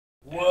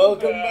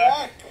Welcome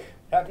back.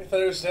 Happy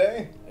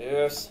Thursday.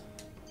 Yes.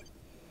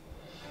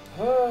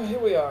 Here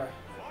we are.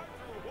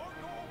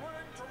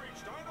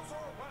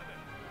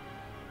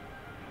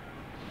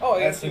 Oh,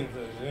 I actually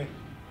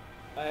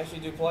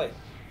do play.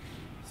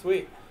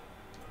 Sweet.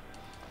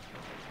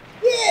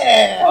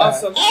 Yeah.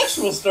 Awesome.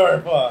 Actual Star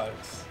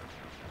Fox.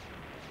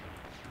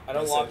 I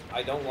don't log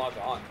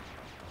on.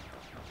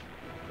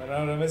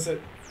 I miss it.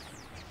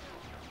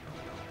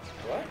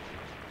 What?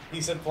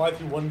 He said fly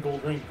through one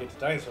gold ring to get to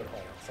Dinosaur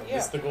Planet. So Yeah.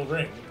 miss the gold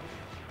ring.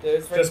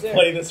 There's right Just there.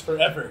 play this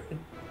forever.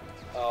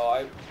 Oh,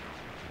 I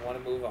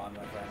want to move on,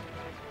 my friend.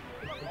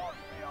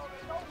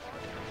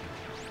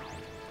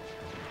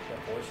 The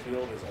force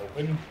field is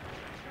open.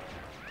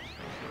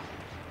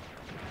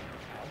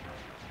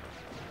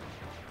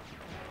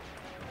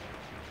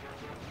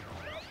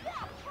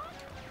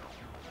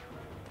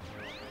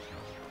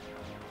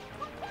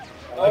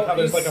 I like how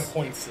there's like a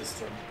point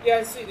system. Yeah,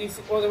 I see.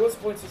 Well, there was a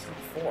point system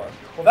before.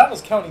 Well, that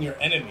was counting your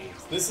enemies.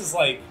 This is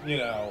like, you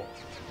know,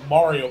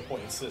 Mario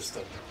point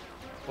system.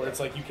 Where it's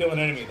like you kill an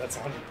enemy, that's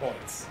 100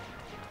 points.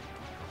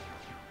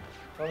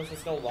 Probably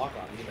just no lock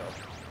on either.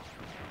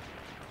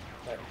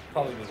 That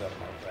probably means I don't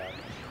like that.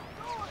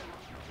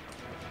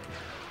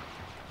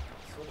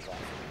 Sort of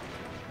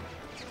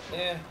awesome.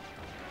 Eh.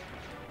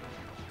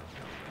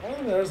 I don't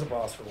think there is a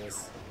boss for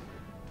this.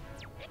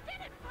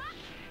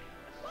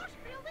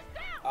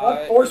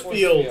 What Force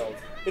field?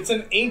 It's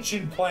an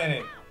ancient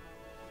planet.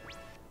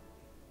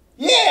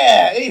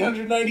 Yeah!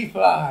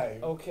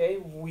 895! Okay,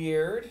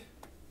 weird.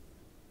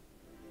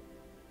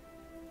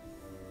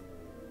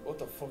 What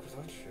the fuck is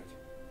that shit?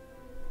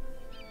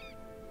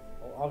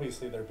 Well,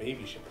 obviously they're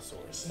baby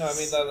Shiposaurus. No, I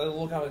mean, they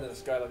look out into the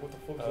sky like, what the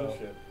fuck is that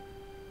shit?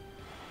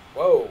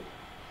 Whoa.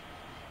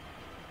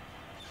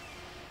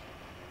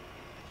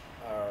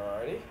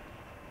 Alrighty.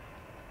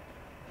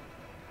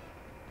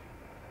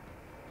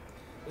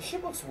 The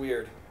ship looks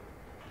weird.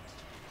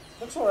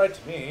 Looks alright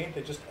to me.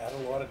 They just add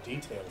a lot of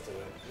detail to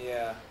it.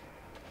 Yeah.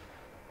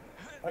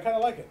 I kind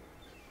of like it.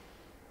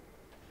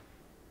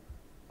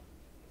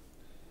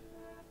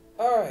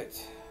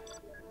 Alright.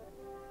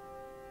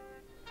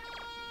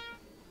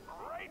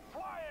 Great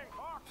flying,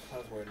 Fox! That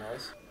was a weird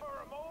noise. For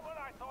a moment,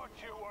 I thought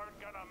you weren't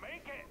gonna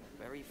make it.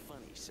 Very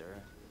funny,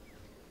 sir.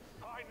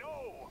 I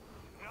know.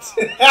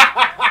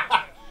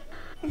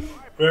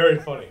 Very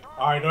funny.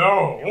 I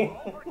know.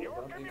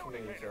 Don't be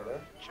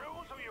communicator.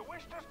 Choose who you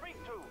wish to speak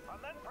to,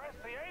 and then press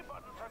the A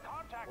button to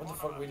contact. What the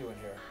fuck are we doing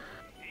here?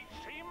 Each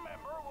team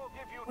member will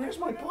give you. Where's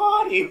my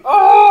body?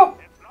 Oh!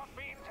 It's not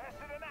being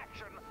tested in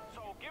action,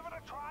 so give it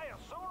a try as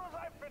soon as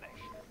I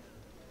finish.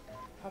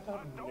 How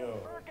about But no?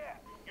 don't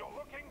forget, you're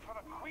looking for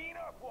the Queen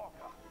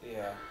Earthwalker.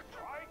 Yeah.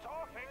 Try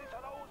talking to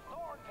those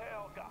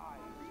Thorntail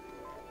guys.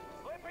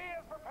 Slippy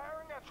is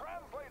preparing a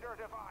translator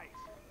device,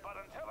 but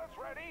until it's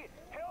ready,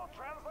 he'll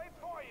translate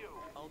for you.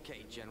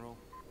 Okay, General.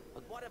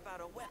 But what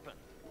about a weapon?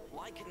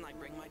 Why couldn't I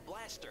bring my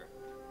blaster?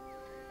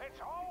 It's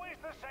always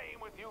the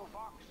same with you,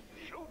 Fox.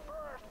 Shoot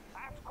first,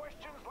 ask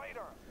questions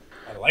later.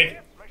 I like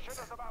it. This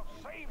mission is about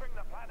saving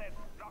the planet,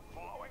 not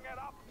blowing it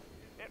up.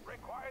 It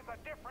requires a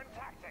different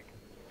tactic.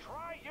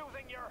 Try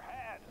using your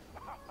head.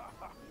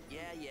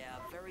 Yeah,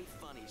 very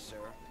funny,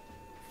 sir.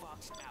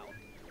 Fox out.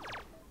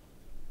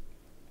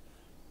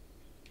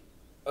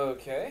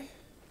 Okay.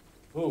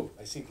 Ooh,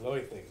 I see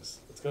glowy things.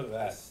 Let's go to I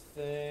that.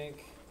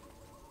 think...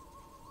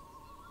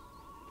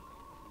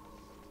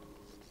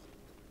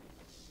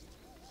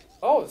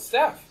 Oh, it's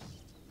staff.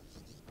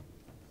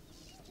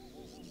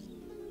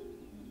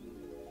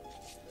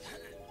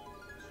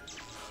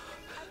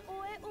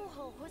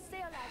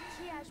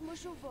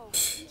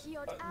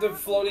 The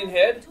floating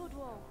head?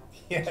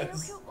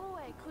 Yes. Go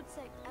away.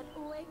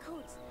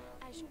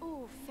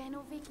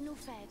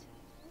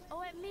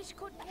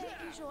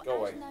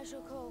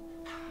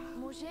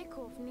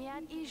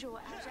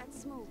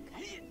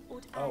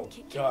 Oh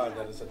god,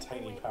 that is a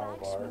tiny power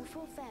bar.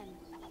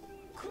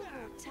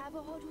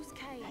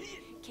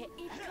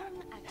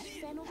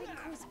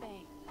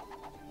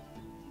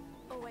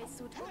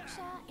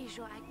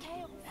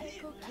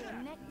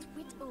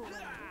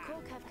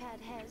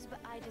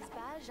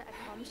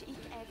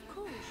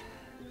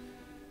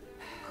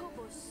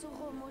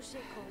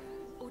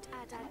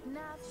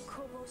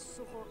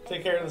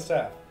 Take care of the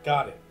staff.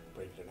 Got it.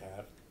 Break it in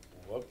half.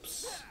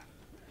 Whoops.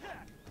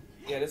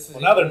 Yeah, this is.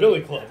 Well, now they're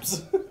billy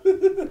clubs.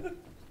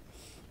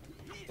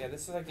 Yeah,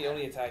 this is like the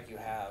only attack you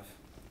have.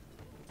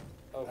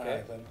 Okay.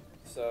 Alright, then.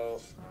 So.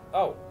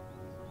 Oh.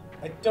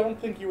 I don't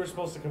think you were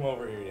supposed to come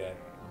over here yet.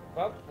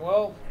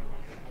 Well.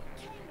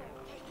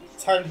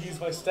 It's time to use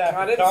my staff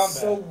God, in combat. it's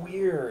so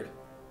weird.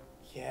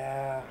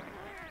 Yeah.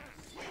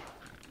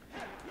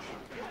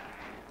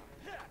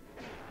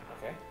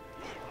 Okay.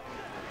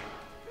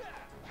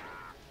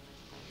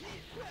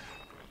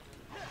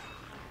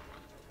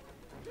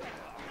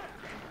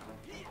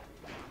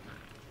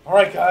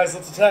 Alright, guys,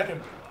 let's attack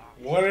him.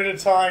 One at a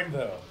time,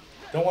 though.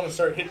 Don't want to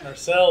start hitting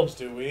ourselves,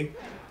 do we?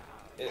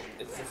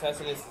 It's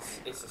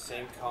the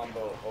same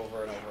combo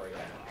over and over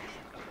again.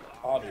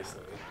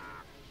 Obviously.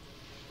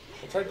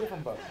 We'll try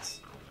different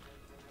buttons.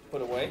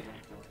 Put away.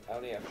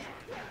 Out here.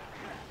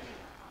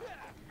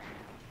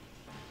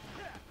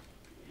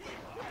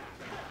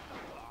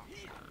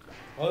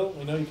 Well,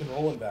 we know you can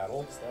roll in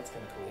battle, so that's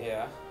kind of cool.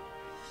 Yeah.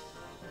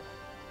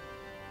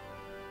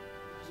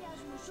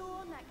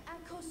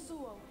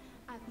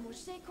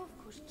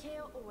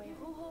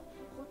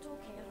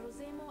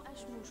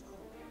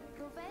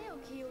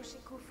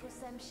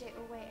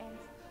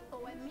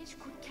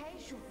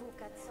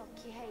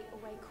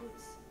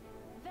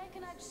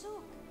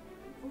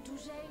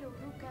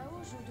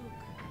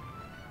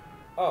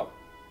 Oh,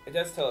 it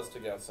does tell us to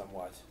go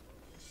somewhat.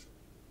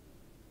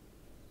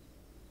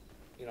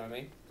 You know what I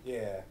mean?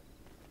 Yeah.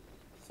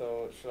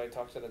 So, should I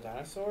talk to the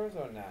dinosaurs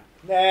or nah?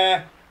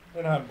 Nah,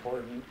 they're not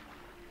important.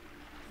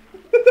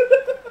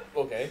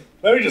 Okay.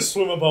 Let me just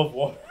swim above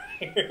water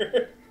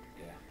here.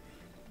 Yeah.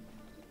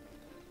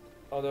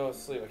 Oh, they're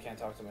asleep. I can't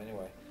talk to them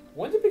anyway.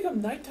 When did it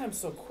become nighttime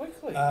so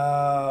quickly?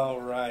 Oh,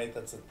 right.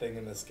 That's a thing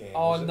in this game.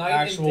 Oh, There's an night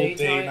actual and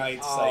daytime?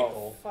 day-night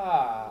cycle. Oh,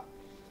 fuck.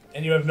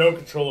 And you have no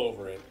control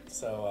over it.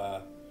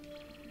 So,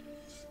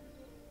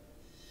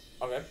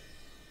 Okay.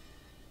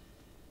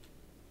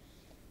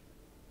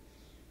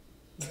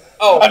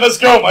 Oh, I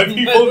must go. My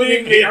people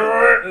need me.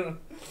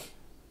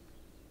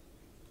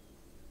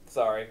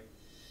 Sorry.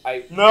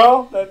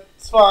 No,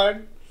 that's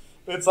fine.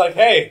 It's like,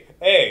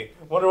 hey,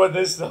 wonder what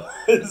this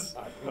does.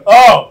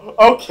 Oh,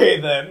 okay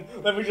then.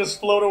 Let me just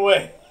float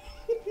away.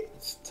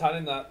 It's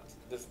tiny not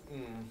this.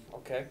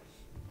 Okay.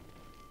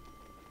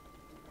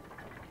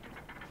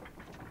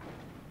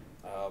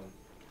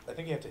 I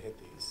think you have to hit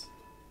these.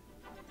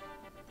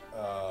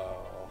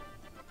 Oh.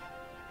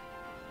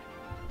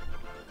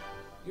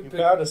 You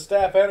found a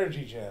staff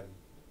energy gem.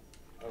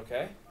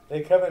 Okay.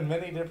 They come in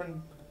many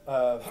different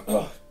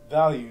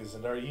values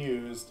and are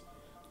used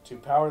to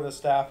power the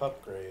staff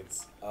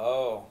upgrades.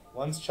 Oh.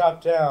 Once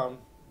chopped down,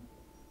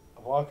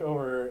 walk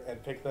over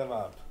and pick them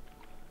up.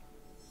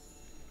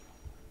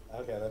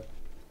 Okay, then.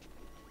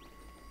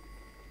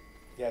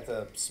 You have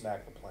to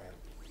smack the plant.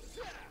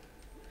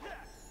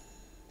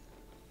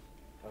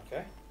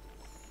 Okay.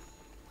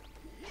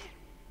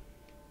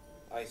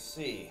 I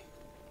see.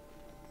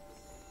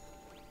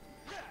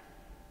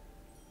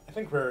 I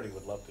think Rarity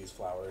would love these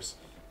flowers.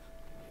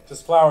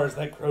 Just flowers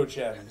that grow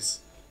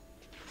gems.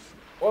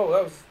 Whoa,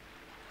 that was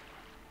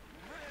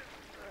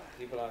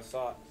deeper than I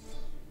thought.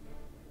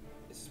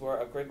 This is where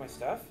I upgrade my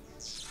stuff?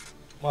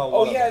 Well,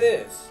 Oh, yeah, it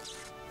is.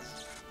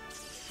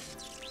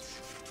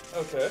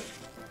 Okay.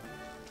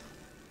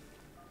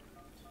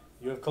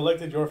 You have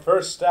collected your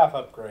first staff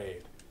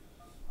upgrade.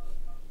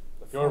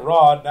 Your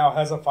rod now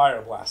has a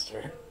fire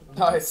blaster.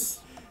 Nice.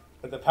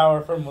 With the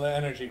power from the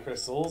energy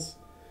crystals,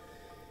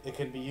 it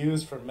can be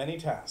used for many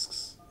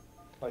tasks,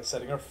 like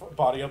setting our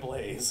body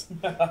ablaze.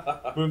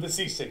 Move the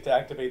C-stick to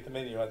activate the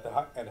menu at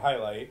and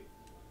highlight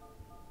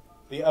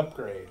the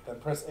upgrade.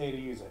 Then press A to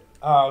use it.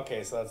 Ah,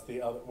 okay, so that's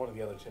the other one of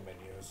the other two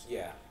menus.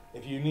 Yeah.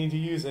 If you need to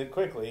use it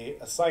quickly,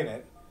 assign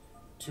it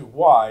to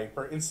Y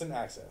for instant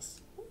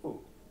access. Ooh.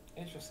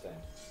 Interesting.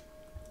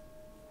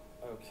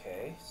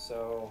 Okay,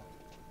 so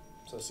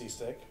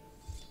C-stick.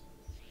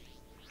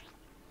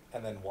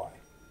 And then Y.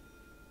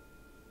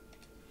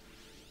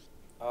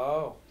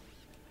 Oh.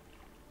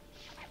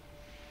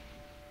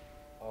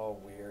 Oh,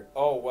 weird.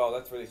 Oh, well,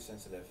 that's really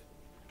sensitive.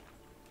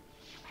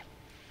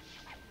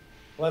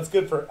 Well, that's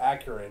good for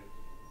accurate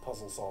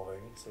puzzle solving,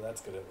 so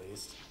that's good at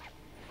least.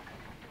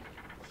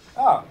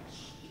 Ah!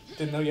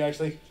 Didn't know you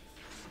actually...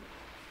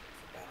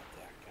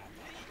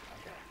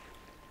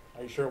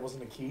 Are you sure it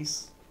wasn't a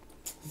keys?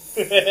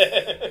 And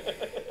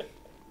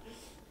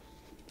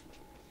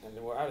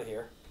then we're out of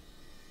here.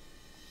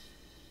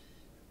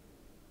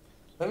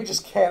 Let me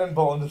just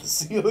cannonball into the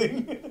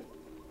ceiling.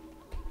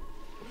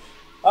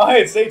 Oh,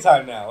 hey, it's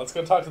daytime now. Let's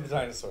go talk to the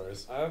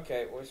dinosaurs.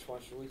 Okay, which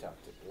one should we talk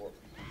to?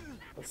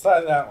 Let's try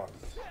that one.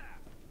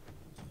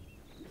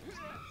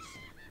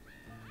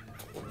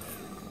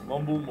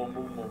 Mumble,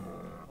 mumble, mumble.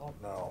 Oh,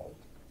 no.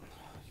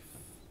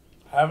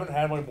 Haven't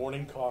had my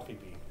morning coffee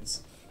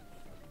beans.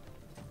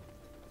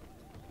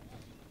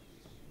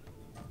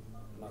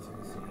 Nothing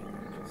to see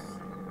here. Just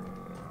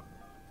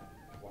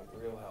want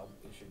real help.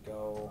 You should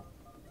go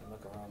and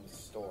look around the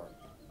store.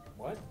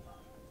 What?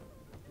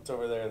 It's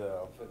over there,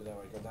 though. Flip it that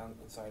way. Go down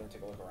inside and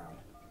take a look around.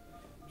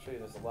 I'll show you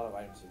there's a lot of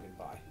items you can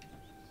buy.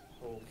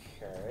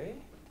 Okay.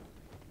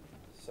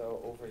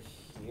 So over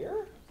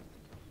here?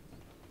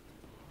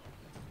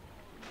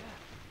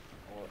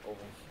 Or over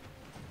here?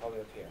 Probably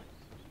up here.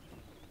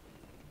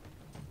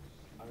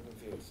 I'm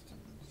confused.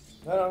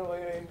 No,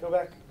 wait, go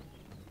back.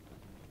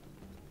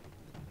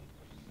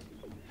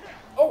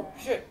 Oh,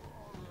 shit!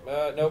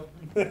 Nope.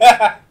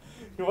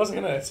 He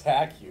wasn't gonna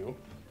attack you.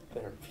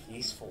 They're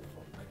peaceful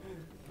folk.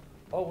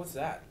 Oh, what's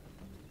that?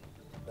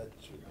 That.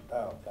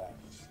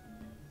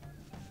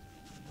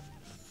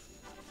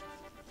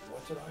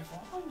 What did I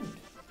find?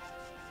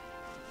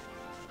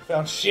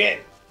 Found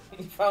shit!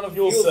 You found a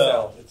Fuel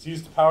cell. It's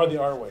used to power the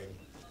R-Wing.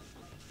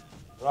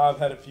 Rob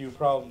had a few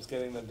problems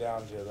getting them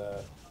down to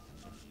the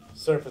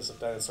surface of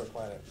Dinosaur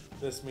Planet.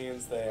 This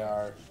means they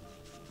are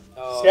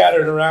Oh,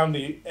 scattered shit. around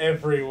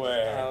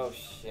everywhere. Oh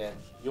shit.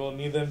 You will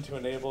need them to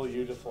enable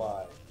you to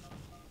fly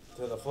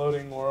to the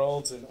floating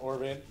worlds in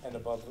orbit and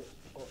above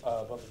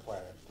the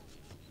planet.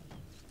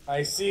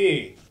 I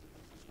see.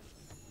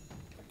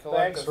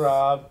 Thanks,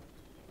 Rob.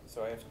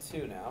 So I have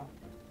 2 now.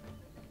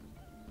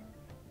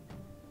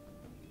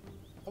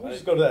 I'm gonna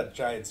just go to that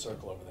giant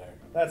circle over there.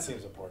 That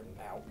seems important.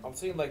 Now I'm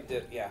seeing like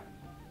the yeah.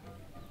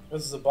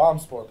 This is a bomb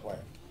spore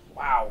plant.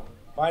 Wow.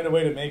 Find a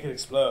way to make it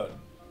explode,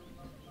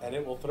 and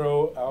it will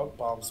throw out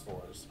bomb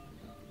spores.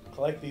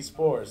 Collect these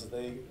spores,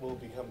 they will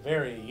become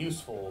very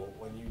useful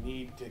when you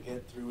need to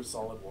get through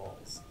solid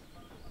walls.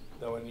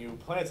 Though when you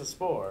plant a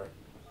spore,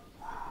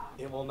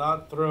 it will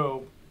not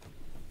throw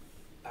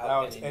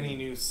out any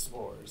new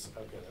spores.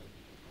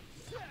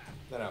 Okay.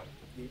 No.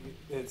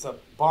 It's a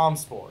bomb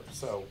spore,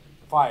 so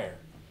fire.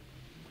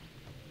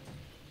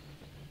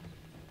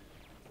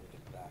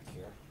 Get back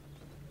here.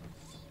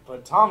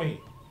 But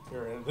Tommy,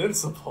 you're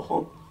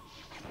invincible.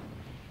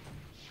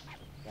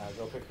 Now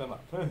go pick them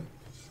up. Am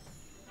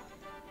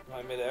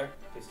I midair?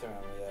 Please tell me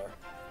I'm midair.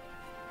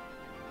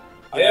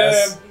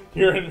 Yes,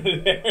 you're in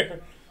midair.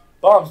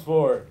 Bomb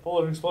spore, full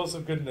of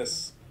explosive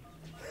goodness.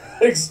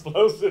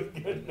 Explosive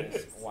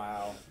goodness.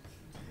 Wow.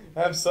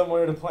 Have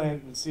somewhere to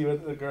plant and see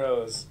what it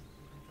grows.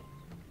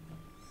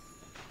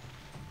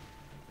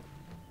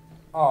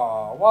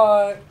 Aw,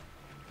 what?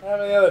 How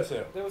many other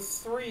 2? There was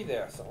 3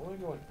 there, so let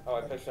me go. Oh,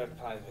 I should have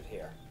planted it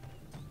here.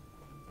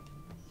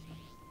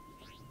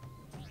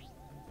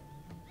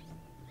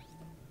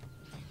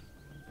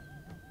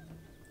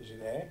 Did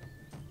you A?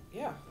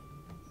 Yeah.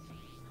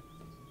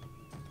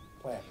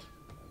 Plant.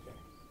 Okay.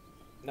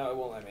 No, it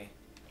won't let me.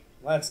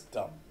 That's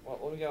dumb. Well,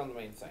 let me get on the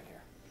main thing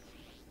here.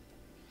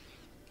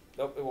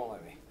 Nope, it won't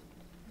let me.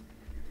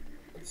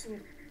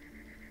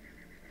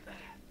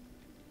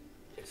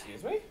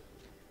 Excuse me?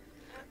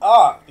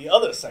 Ah, the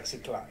other sexy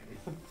climb.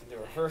 The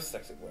reverse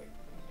sexy way.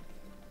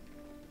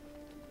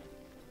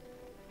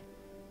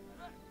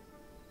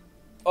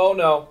 Oh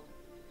no.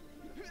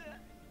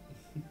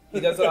 He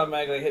doesn't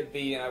automatically hit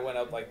B and I went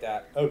up like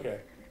that. Okay.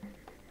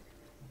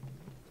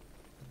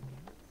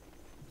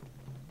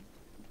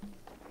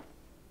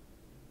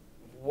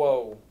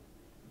 Whoa.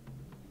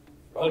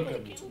 Welcome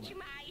Into to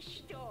my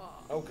store.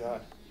 Oh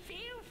god. Feel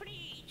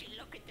free to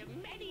look at the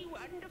many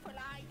wonderful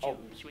Oh.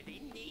 items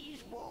within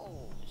these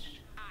walls.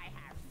 I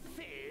have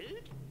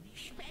food,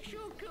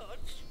 special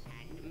goods,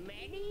 and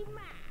many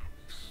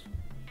maps.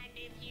 And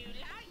if you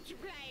like to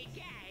play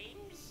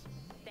games,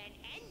 then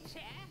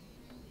enter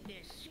the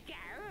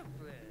Scarab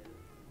Room.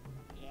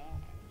 Yes.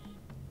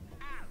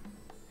 Oh,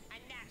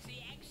 and that's the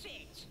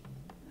exit.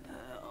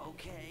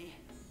 Okay.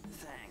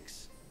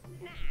 Thanks.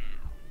 Now,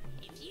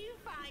 if you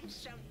find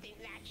something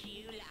that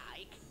you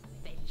like,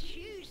 then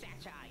choose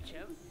that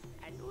item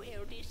and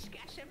we'll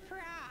discuss a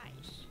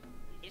price.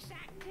 Is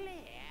that clear?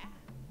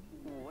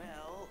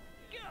 Well,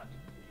 Good.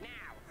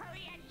 Now,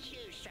 hurry and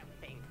choose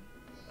something.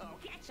 Or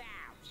get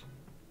out.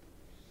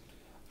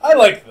 I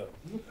like them.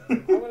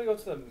 I'm gonna go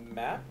to the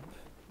map.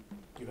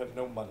 You have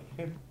no money.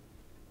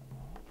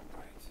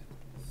 Right.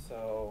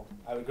 So,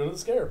 I would go to the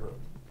scarab room.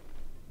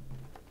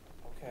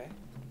 okay.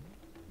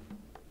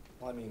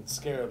 Well, I mean,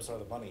 scarabs are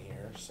the money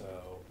here,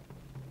 so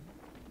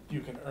you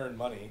can earn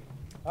money.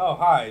 Oh,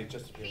 hi,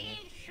 just appeared.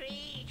 Feel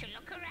free to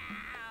look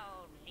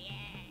around.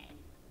 Yeah.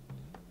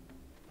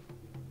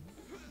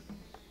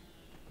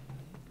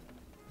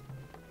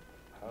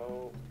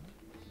 Oh.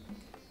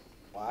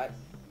 What?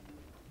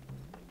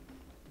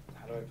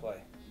 How do I play?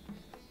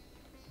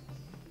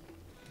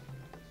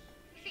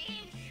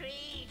 Feel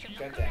free to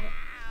God look damn it.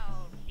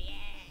 around. Yeah.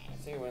 I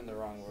think we're in the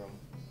wrong room.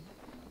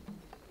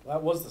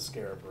 That was the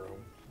scarab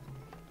room.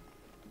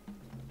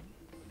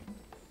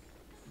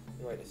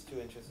 You're right, it's 2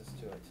 entrances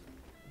to it.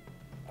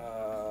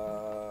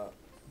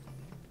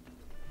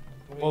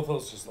 Let me- Both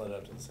those just led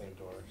up to the same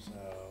door, so...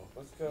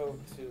 Let's go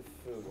to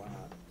food, why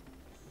not?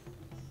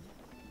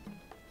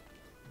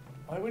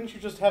 Why wouldn't you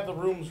just have the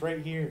rooms right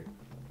here?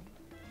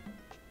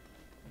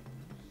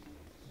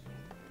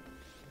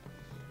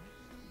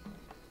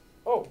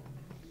 Oh!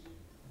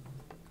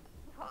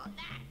 Put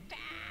that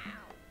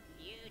down.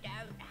 You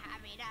don't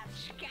have enough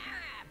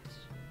scarabs.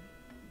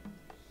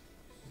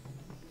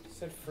 You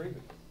said freebie.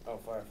 Oh,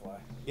 Firefly.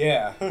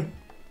 Yeah.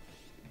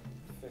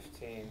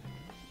 15.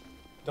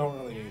 Don't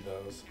really need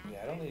those. Yeah,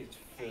 I don't need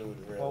food,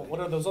 really. Well, what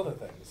are those other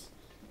things?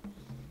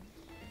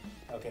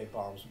 Okay,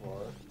 bomb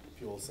spore,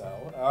 fuel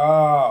cell.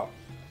 Oh!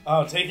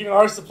 Oh, taking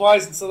our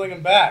supplies and selling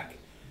them back.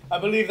 I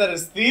believe that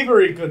is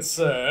thievery, good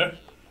sir.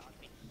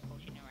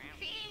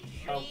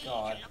 Feel Oh, free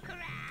God. to look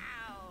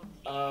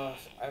around.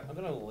 I'm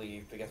gonna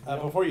leave because we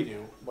don't- Before you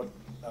do, what...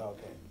 Oh,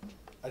 okay.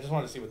 I just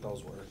wanted to see what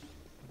those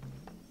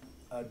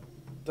were.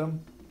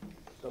 Dump...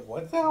 The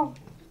what now?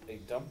 a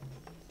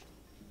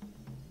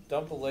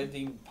dump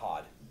landing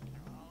pod.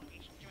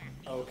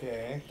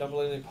 Okay. Dump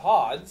landing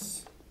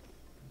pods.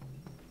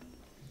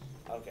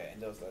 Okay,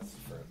 and those that's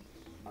fruit.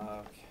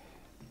 Okay.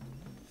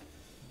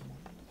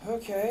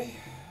 Okay.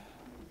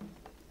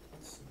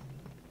 Let's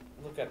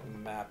look at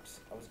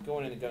maps. I was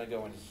gonna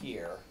go in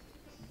here.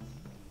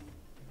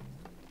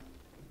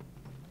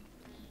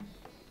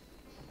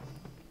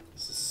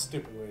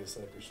 stupid way to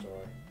set up your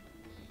store.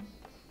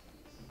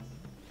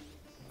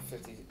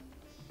 55,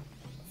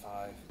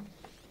 5,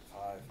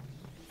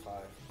 5,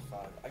 5.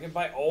 I can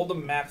buy all the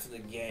maps in the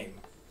game.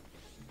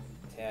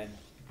 10,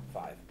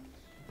 5.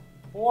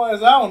 Why is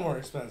that one more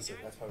expensive?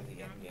 That's probably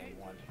the end game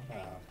one. Oh.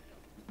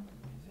 Is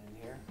it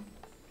in here?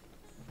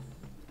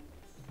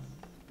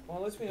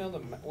 Well, let's we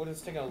know we're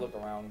just taking a look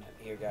around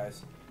here,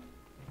 guys.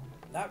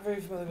 Not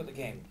very familiar with the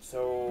game,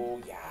 so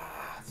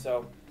yeah.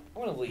 So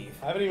I'm gonna leave.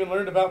 I haven't even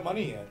learned about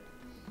money yet.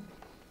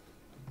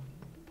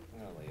 I'm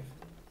gonna leave.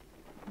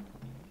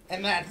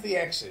 And that's the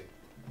exit.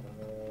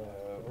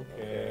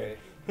 Okay.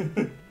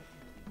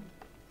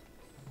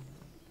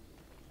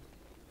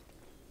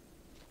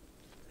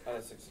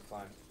 Other 60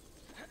 climb.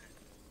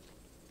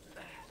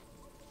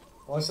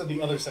 Well, I said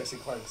the other sexy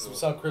climb because we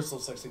saw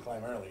Crystal's sexy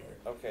climb earlier.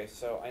 Okay,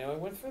 so I know I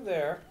went through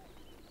there.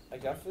 I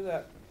got through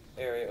that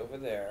area over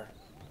there.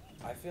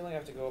 I feel like I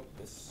have to go up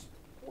this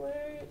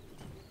way.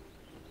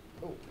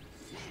 Oh.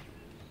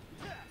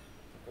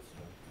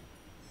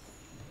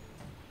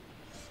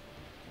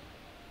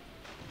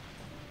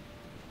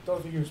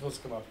 Don't think you were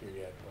supposed to come up here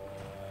yet,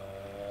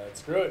 but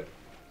screw it.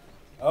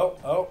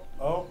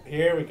 Oh,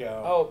 here we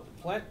go. Oh,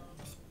 plant.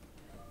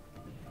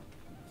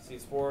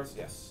 Seed spores,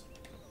 yes.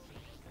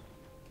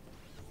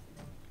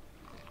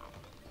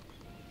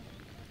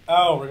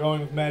 Oh, we're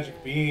going with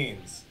magic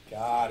beans.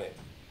 Got it.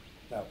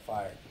 No,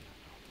 fire.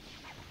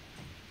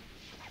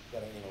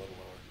 Gotta aim a little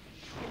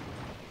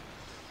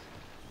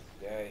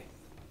lower. Yay.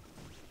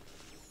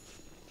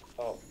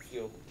 Oh,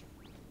 fuel.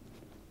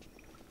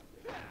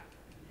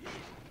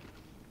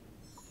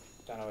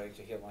 Don't know how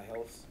to heal my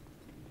health.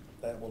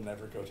 That will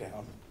never go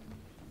down.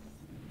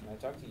 Can I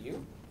talk to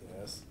you?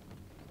 Yes.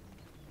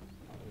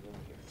 I'm gonna go over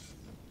here.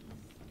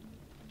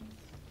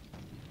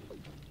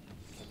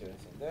 Can't do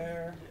anything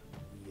there.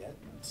 Yet.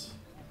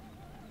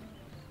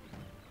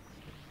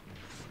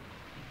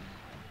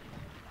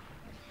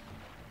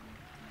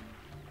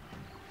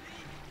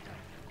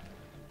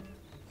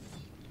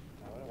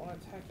 No, I don't want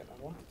to attack him.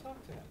 I want to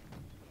talk to him.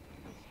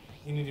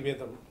 You need to be at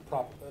the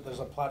prop. There's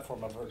a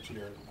platform over to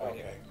your. Right Okay.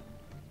 here.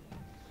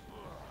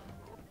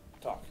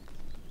 Talk.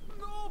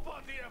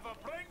 Nobody ever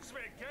brings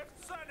me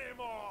gifts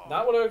anymore.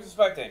 Not what I was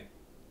expecting.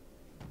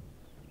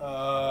 Uh.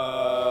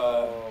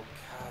 Oh,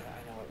 God,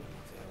 I know what we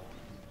need to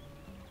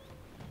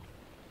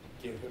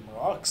do. Give him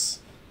rocks.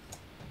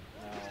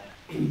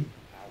 No. Ow.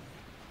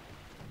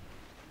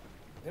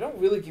 They don't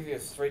really give you a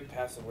straight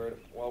pass of where.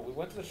 Well, we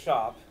went to the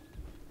shop.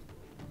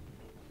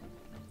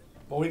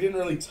 Well, we didn't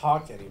really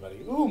talk to anybody.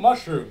 Ooh,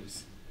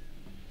 mushrooms.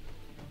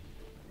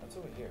 What's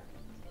over here?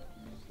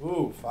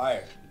 Ooh,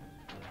 fire.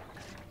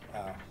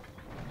 Oh.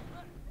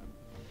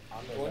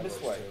 I'm going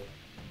this way.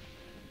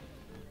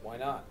 Why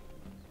not?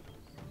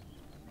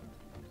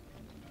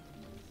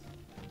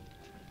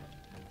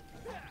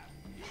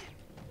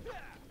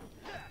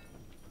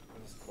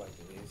 I'm just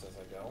collecting these as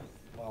I go.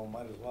 Well,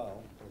 might as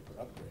well for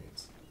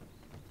upgrades.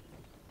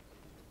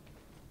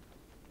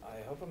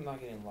 I hope I'm not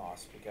getting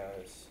lost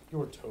because, You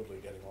were totally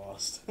getting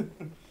lost.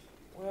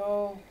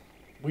 well,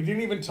 We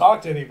didn't even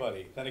talk to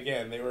anybody. Then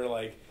again, they were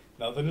like,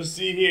 nothing to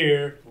see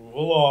here. Move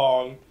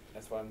along.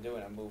 that's what I'm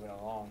doing. I'm moving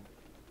along.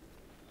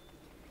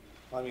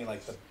 I mean,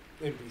 like, the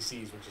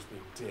NPCs were just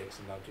being dicks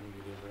and not giving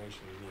you the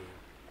information you need.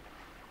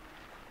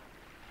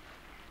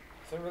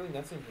 Is there really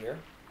nothing here?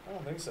 I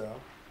don't think so.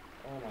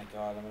 Oh my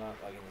god, I'm not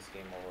liking this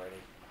game already.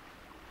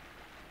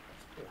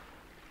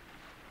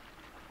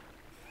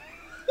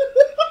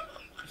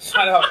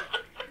 Shut up.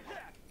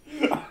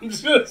 I'm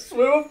just gonna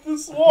swim up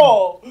this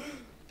wall.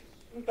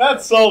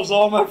 That solves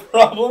all my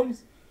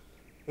problems.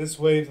 This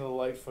way to the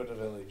Lightfoot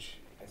village.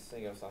 I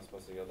think I was not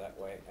supposed to go that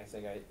way.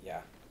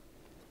 Yeah.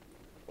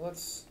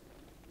 Let's...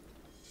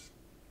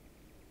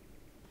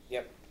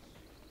 Yep.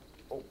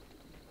 Oh,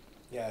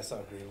 Yeah, I saw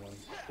a green one.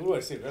 Ooh, I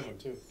see a red one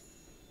too.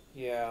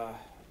 yeah.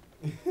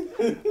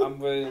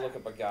 I'm ready to look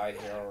up a guide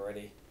here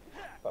already.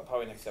 But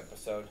probably next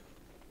episode.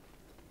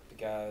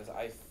 Because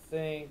I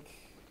think...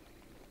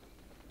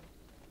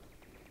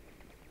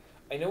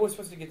 I know we're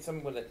supposed to get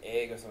something with an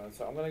egg or something,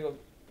 so I'm gonna go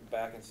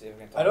back and see if I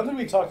can talk I don't think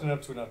to we talked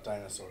enough to enough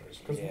dinosaurs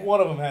because Yeah.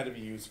 one of them had to be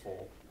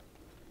useful.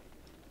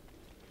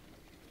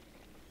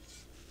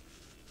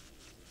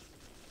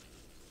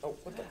 Oh,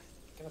 what the?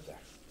 Get up there.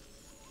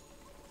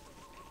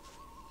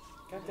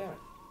 God damn it.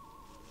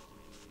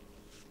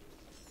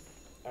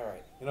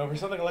 Alright. You know, for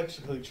something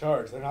electrically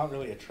charged, they're not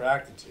really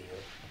attracted to you.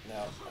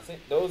 No, I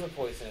think those are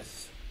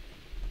poisonous.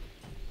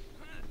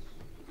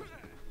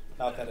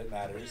 Not that it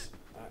matters.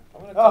 Alright,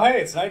 I'm gonna Oh, talk,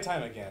 hey, it's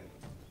nighttime again.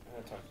 I'm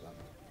gonna talk to them.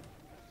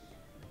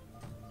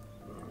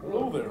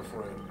 Hello there,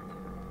 friend.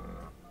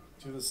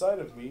 To the side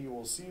of me, you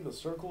will see the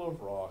circle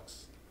of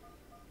rocks.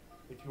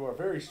 If you are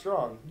very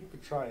strong, you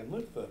could try and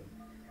lift them.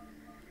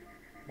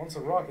 Once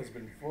a rock has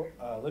been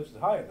lifted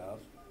high enough,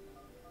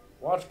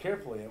 watch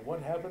carefully at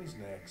what happens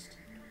next.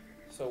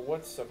 So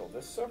what circle?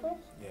 This circle?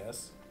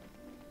 Yes.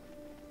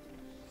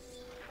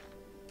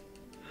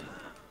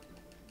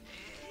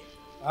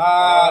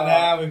 Ah,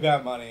 now we've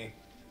got money.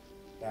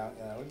 Now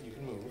you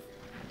can move.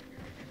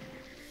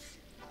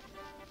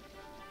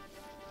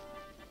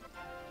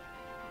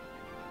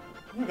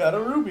 You got a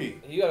ruby.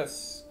 You got a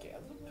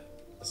scallop?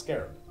 A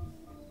scarab.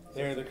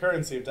 They are the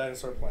currency of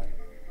Dinosaur Planet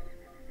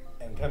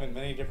and come in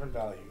many different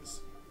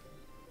values.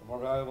 The more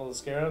valuable the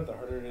scarab, the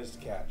harder it is to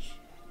catch.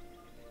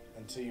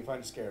 Until you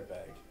find a scarab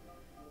bag.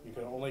 You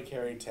can only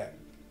carry 10.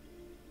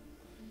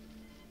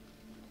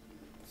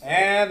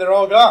 And they're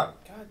all gone.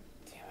 God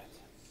damn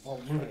it. Well,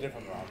 move a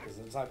different rock because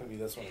it's not going to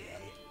be this one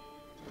again.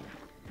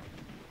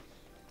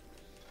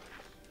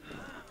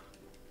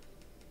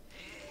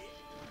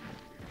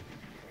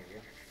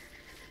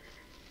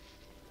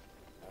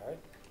 Alright.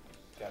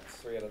 Got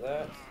 3 out of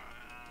that.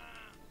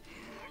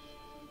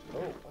 Oh,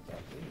 what the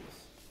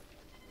please?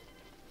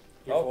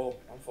 You're full.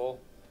 I'm full.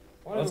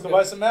 Let's go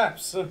buy some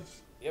maps.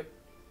 Yep.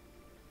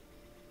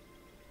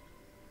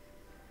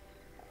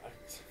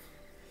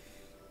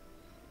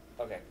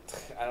 Okay.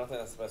 I don't think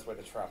that's the best way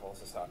to travel.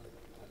 It's just not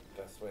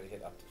the best way to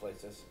get up to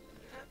places.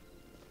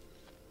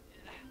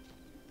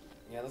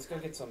 Yeah, let's go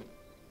get some...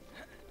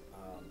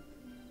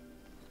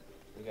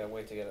 we gotta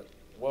wait to get it.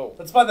 Whoa.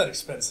 Let's buy that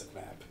expensive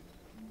map.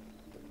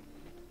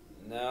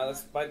 No,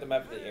 let's buy the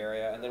map of the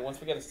area, and then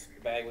once we get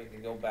a bag, we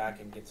can go back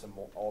and get some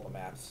all the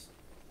maps.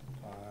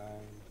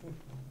 Fine.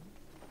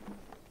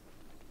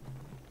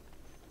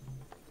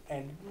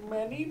 And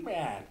many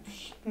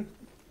maps.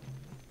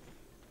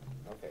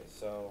 Okay,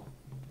 so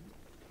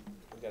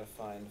we gotta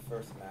find the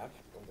first map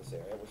of this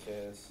area, which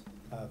is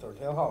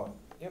Thorntail Hollow.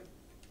 yep.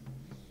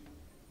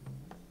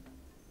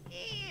 You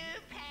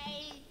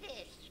pay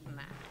this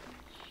much.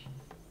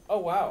 Oh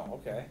wow,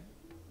 okay.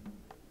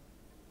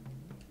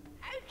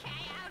 Okay,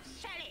 I'll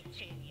sell it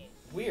to you.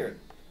 Weird.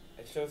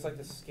 It shows like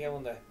the scale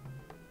in the.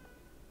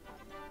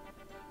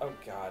 Oh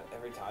god,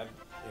 every time.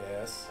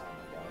 Yes. Oh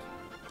my god.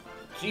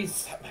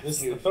 Jeez, that map's This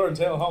is the huge.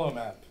 Thorntail Hollow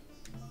map.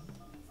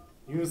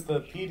 Use the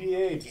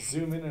PDA to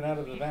zoom in and out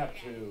of the map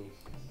to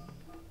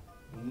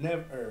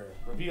never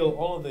reveal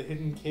all of the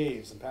hidden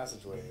caves and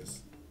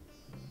passageways.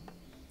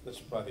 Let's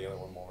just buy the other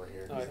one while we're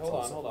here. Alright, It's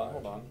also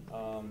hold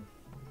on.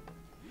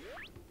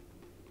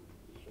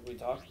 Should we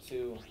talk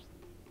to?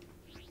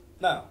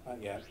 No,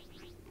 not yet.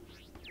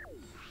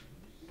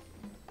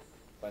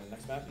 By the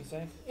next map, you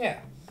say? Yeah,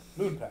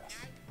 Moon Pass.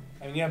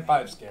 I mean, you have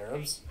 5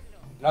 scarabs.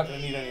 You're not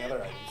going to need any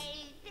other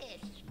items. Pay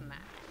this much.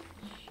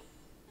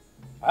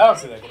 I don't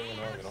see that getting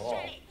annoying at all. Sell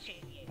it to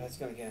you. That's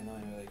gonna get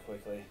annoying really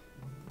quickly.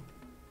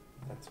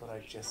 That's what I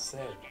just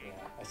said. Yeah.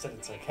 I said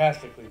it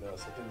sarcastically, though,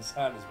 so it didn't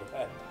sound as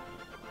bad.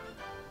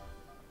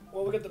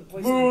 Well, we get the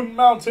place. Moon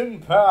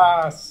Mountain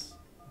Pass!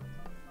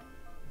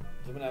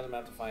 Zooming out of the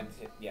map to find.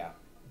 Yeah.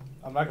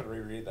 I'm not going to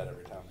reread that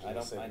every time. I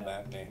don't- Say I the know.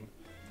 map name.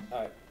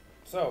 All right.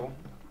 So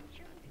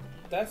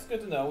that's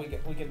good to know.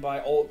 We can buy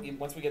all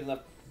once we get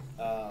enough.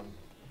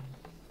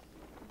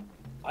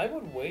 I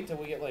would wait till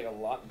we get like a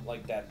lot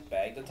like that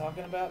bag they're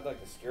talking about, like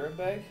the scarab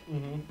bag.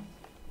 Mm-hmm.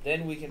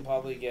 Then we can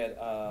probably get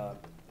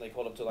like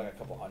hold up to like a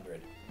couple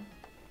hundred.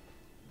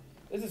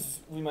 This is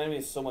reminding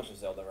me so much of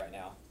Zelda right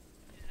now.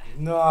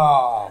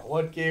 Nah,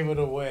 what gave it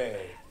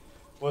away?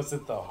 Was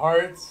it the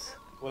hearts?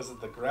 Was it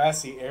the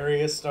grassy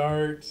area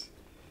start?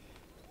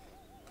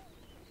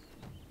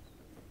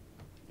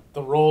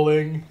 The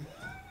rolling?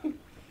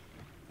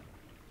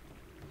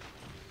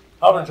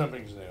 Hover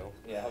jumping's new.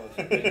 Yeah.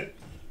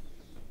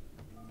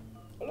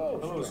 Hello,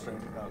 Hello,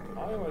 stranger. stranger.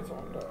 I am a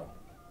Tomster.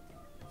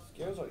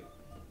 Scares are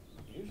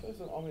usually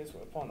an armies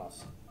upon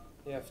us.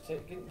 They have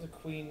taken the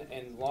queen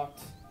and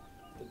locked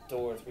the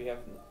doors.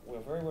 We're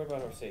very worried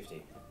about our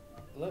safety.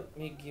 Let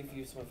me give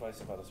you some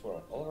advice about this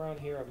world. All around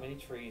here are many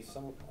trees,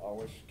 some of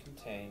which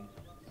contain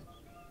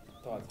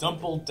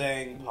Dumple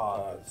dang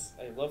pods.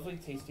 a lovely,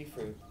 tasty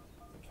fruit.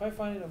 Try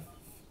finding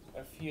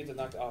a few to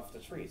knock off the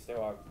trees. They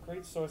are a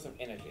great source of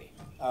energy.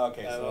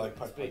 Okay, so well, like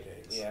putt speak-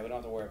 eggs. Yeah, we don't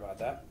have to worry about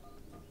that.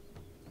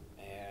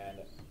 And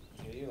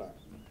here you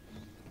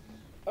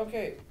are.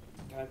 Okay,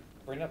 can I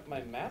bring up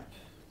my map?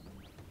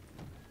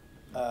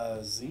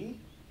 Z?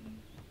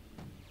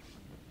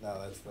 No,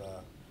 that's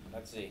the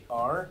Let's see.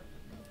 R.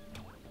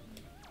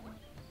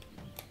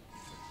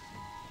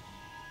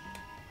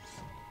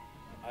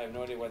 I have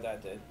no idea what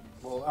that did.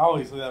 Well,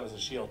 obviously that was a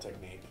shield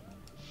technique.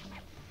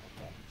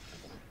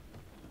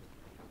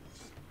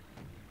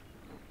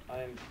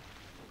 I'm.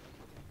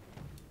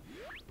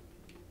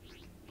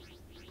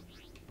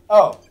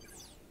 Oh,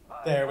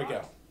 there we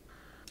go.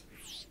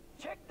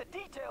 Check the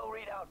detail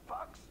readout,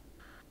 Fox.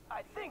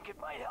 I think it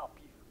might help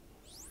you.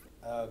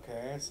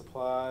 Okay,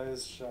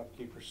 supplies,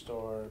 shopkeeper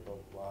store, blah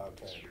blah blah.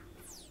 Okay.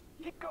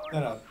 Keep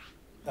going.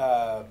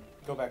 No.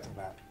 Go back to the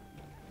map.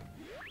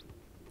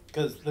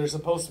 Because there's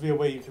supposed to be a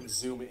way you can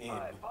zoom in.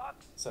 Hi,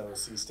 Fox. So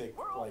C-stick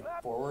World like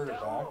map forward or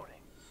back. downloading.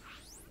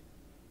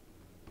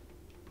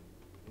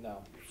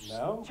 No.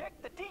 No? Check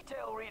the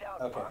detail readout,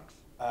 Okay.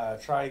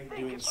 Fox. Try think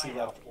doing it C might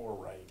left help. or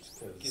right.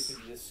 Get 'cause-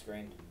 to this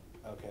screen.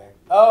 okay.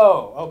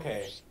 Oh,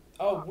 okay.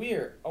 Oh,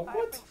 weird. Oh, I have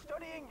what? been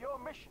studying your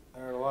mission.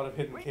 There are a lot of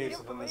hidden Read caves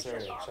the within this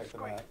information area. on Check the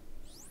screen. map.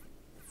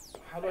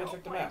 How do I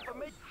check the My map?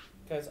 information-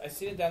 Because I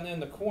see it down there in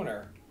the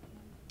corner.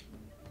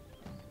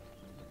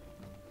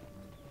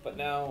 But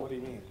now... What do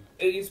you mean?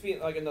 It used to be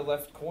like in the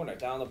left corner,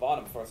 down the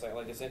bottom for a second,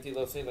 like this empty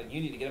little thing, like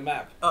you need to get a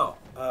map. Oh,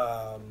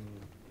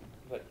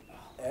 But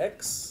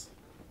X?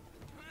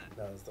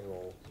 That was the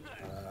roll.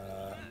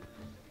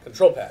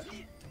 Control pad.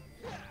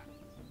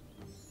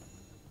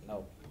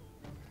 no.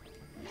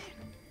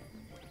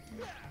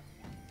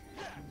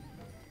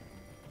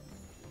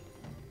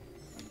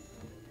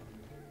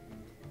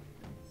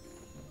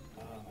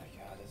 Oh my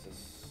god, this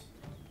is...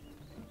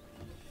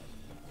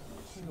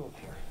 Let me go up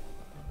here.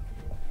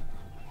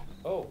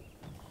 Oh.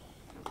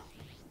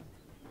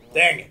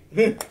 Dang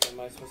it! Am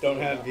I supposed Don't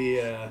to go have down?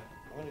 the, I'm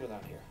gonna go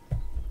down here.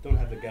 don't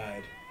have the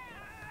guide.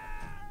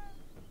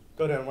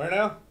 Go down where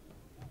now?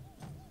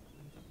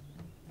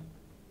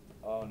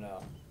 Oh no.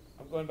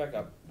 I'm going back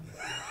up.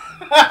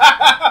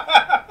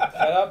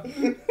 Shut up.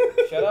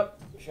 Shut up.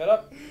 Shut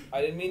up.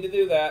 I didn't mean to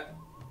do that.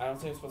 I don't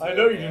think I'm supposed to I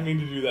go know you there. didn't mean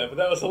to do that, but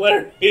that was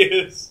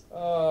hilarious.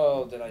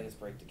 Oh, did I just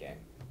break the game?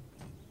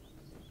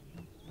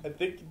 I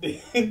think you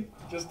did.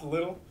 Just a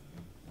little.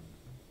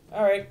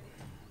 Alright.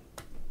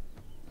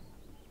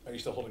 Are you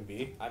still holding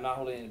B? I'm not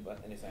holding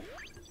anything.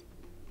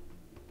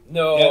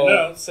 No. Yeah,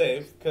 no,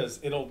 save, because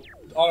it'll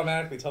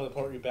automatically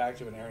teleport you back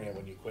to an area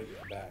when you quit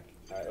your back.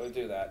 Alright, we'll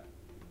do that.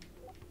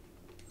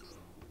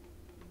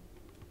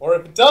 Or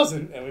if it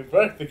doesn't, and we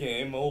break the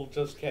game, we'll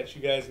just catch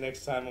you guys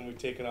next time when we've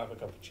taken off a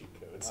couple cheat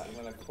codes. I'm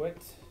gonna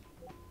quit.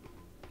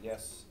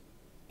 Yes.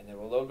 And then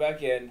we'll load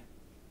back in.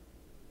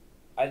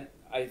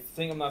 I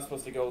think I'm not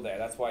supposed to go there.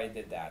 That's why I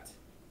did that.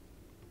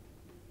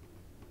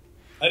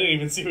 I didn't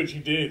even see what you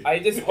did. I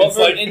just It's hovered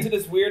like- into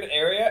this weird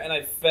area and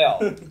I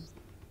fell.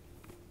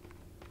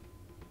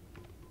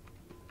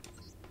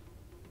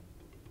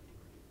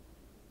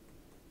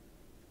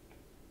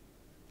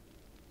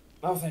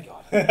 Oh, thank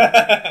God.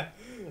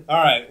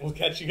 Alright, we'll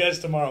catch you guys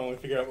tomorrow when we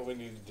figure out what we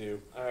need to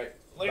do. Alright.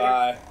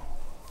 Bye.